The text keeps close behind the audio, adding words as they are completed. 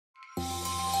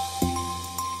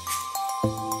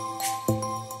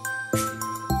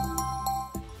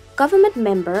Government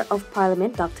Member of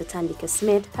Parliament Dr. Tandika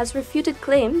Smith has refuted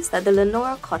claims that the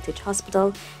Leonora Cottage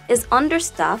Hospital is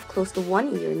understaffed close to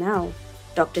 1 year now.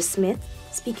 Dr. Smith,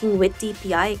 speaking with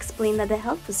DPI, explained that the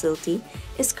health facility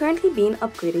is currently being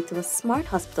upgraded to a smart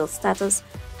hospital status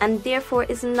and therefore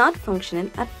is not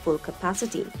functioning at full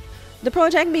capacity. The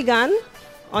project began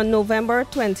on November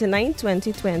 29,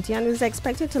 2020 and is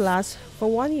expected to last for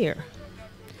 1 year.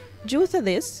 Due to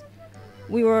this,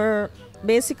 we were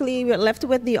left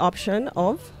with the option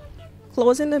of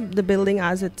closing the building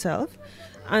as itself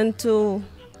and to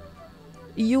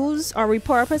use or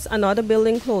repurpose another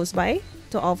building close by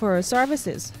to offer our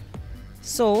services.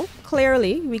 So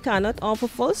clearly, we cannot offer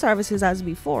full services as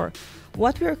before.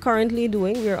 What we're currently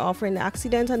doing, we're offering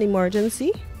accident and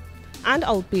emergency and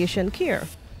outpatient care.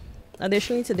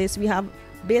 Additionally to this, we have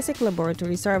basic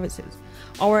laboratory services.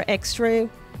 Our X-ray,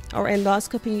 our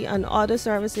endoscopy, and other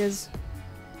services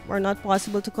were not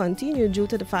possible to continue due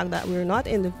to the fact that we're not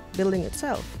in the building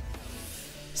itself.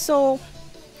 So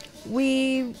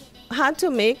we had to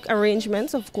make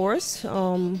arrangements, of course,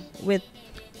 with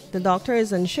the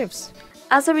doctors and shifts.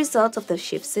 As a result of the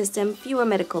shift system, fewer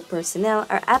medical personnel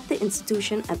are at the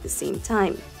institution at the same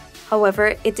time.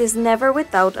 However, it is never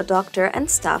without a doctor and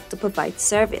staff to provide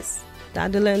service.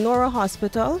 The Leonora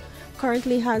Hospital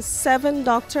currently has 7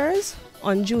 doctors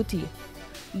on duty.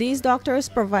 These doctors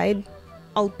provide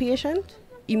outpatient,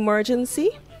 emergency,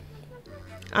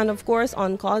 and of course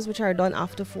on-calls, which are done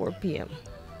after 4 p.m.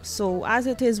 So as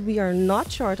it is, we are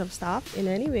not short of staff in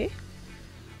any way.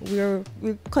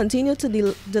 We continue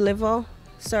to deliver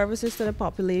services to the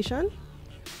population,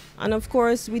 and of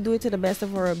course we do it to the best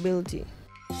of our ability.